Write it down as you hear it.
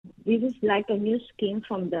this is like a new scheme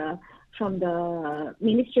from the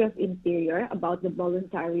Ministry of Interior about the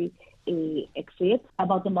voluntary exit,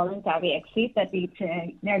 that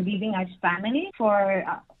they're giving us family for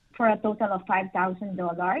a total of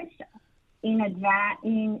 $5,000 in a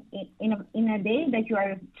day that you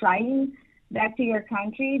are flying back to your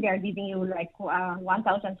country. They're giving you like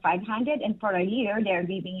 1,500, and for a year they're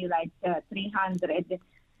giving you like $300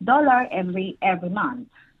 every month.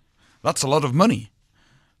 That's a lot of money.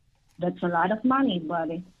 That's a lot of money, but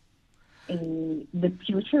the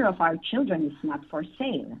future of our children is not for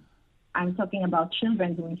sale. I'm talking about children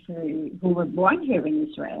who were born here in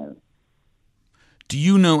Israel. Do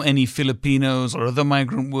you know any Filipinos or other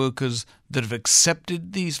migrant workers that have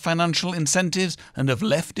accepted these financial incentives and have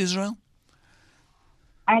left Israel?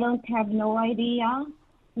 I don't have no idea.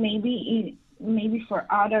 Maybe for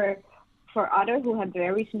other who have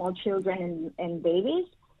very small children and babies,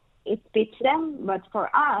 it fits them. But for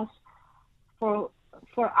us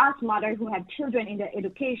mothers who have children in the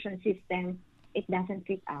education system, it doesn't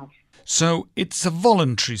fit us. So it's a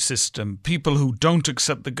voluntary system. People who don't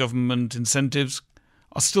accept the government incentives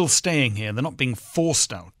are still staying here. They're not being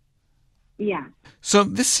forced out. Yeah. So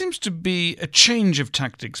this seems to be a change of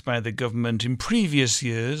tactics by the government. In previous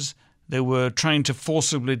years, they were trying to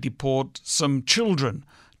forcibly deport some children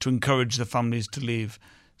to encourage the families to leave.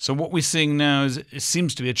 So what we're seeing now it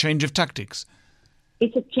seems to be a change of tactics.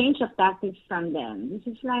 It's a change of tactics from them. This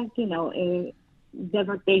is like, a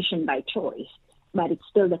deportation by choice, but it's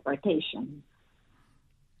still deportation.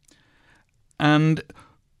 And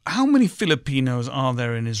how many Filipinos are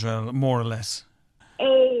there in Israel, more or less?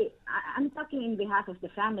 I'm talking in behalf of the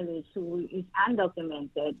families who is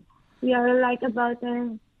undocumented. We are like about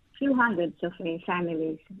a few hundreds of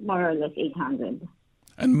families, more or less 800.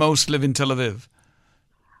 And most live in Tel Aviv?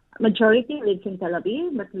 Majority lives in Tel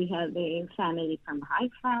Aviv, but we have a family from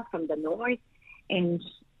Haifa, from the north, and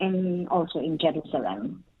also in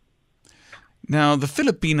Jerusalem. Now, the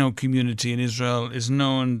Filipino community in Israel is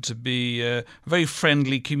known to be a very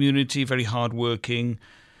friendly community, very hardworking,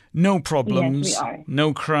 no problems, yes, we are.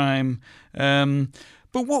 No crime.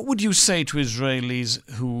 But what would you say to Israelis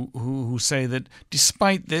who say that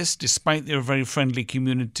despite their very friendly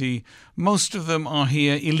community, most of them are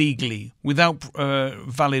here illegally, without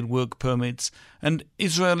valid work permits, and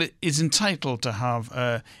Israel is entitled to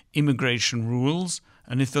have immigration rules,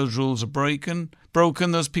 and if those rules are broken,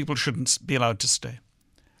 those people shouldn't be allowed to stay?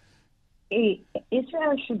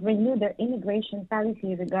 Israel should renew their immigration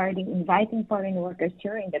policy regarding inviting foreign workers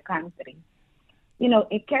here in the country.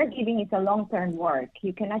 Caregiving is a long-term work.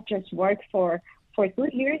 You cannot just work for 2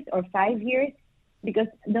 years or 5 years, because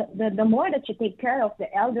the more that you take care of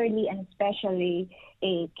the elderly and especially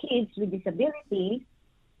kids with disabilities,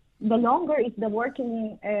 the longer is the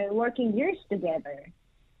working years together.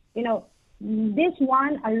 This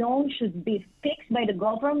one alone should be fixed by the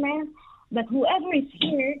government, that whoever is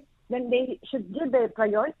here, then they should give the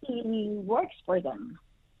priority works for them,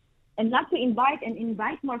 and not to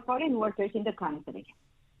invite more foreign workers in the country.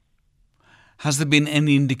 Has there been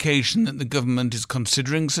any indication that the government is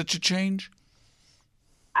considering such a change?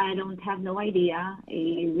 I don't have no idea.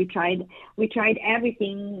 We tried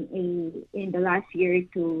everything in the last year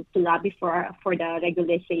to lobby for the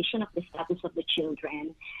regularization of the status of the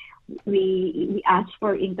children. We asked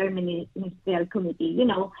for interministerial committee.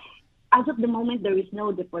 As of the moment, there is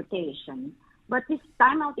no deportation, but this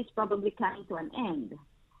timeout is probably coming to an end.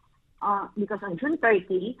 Because on June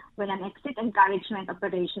 30, when an exit encouragement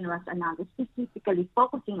operation was announced, specifically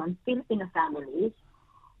focusing on Filipino families,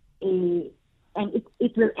 and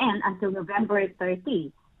it will end until November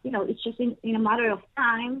 30. It's just in a matter of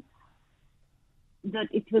time that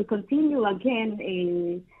it will continue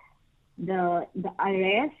again, the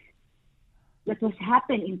arrest that was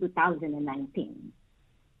happened in 2019.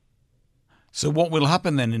 So what will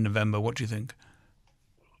happen then in November? What do you think?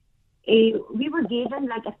 We were given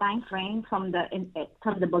like a time frame from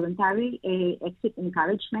the voluntary exit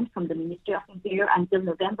encouragement from the Ministry of Interior until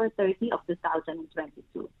November 30 of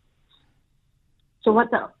 2022. So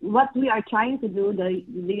what we are trying to do,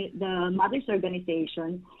 the mothers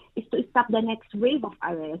organization, is to stop the next wave of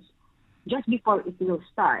arrests just before it will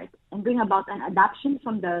start, and bring about an adoption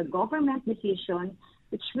from the government decision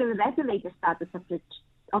which will regulate the status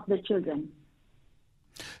of the children.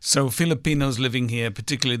 So Filipinos living here,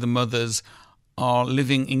 particularly the mothers, are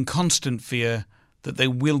living in constant fear that they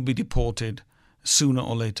will be deported sooner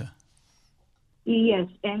or later. Yes,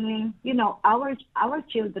 and our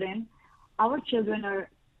children are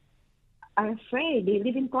afraid. They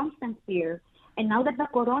live in constant fear. And now that the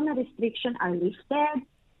corona restrictions are lifted,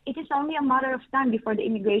 it is only a matter of time before the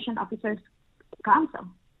immigration officers come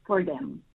for them.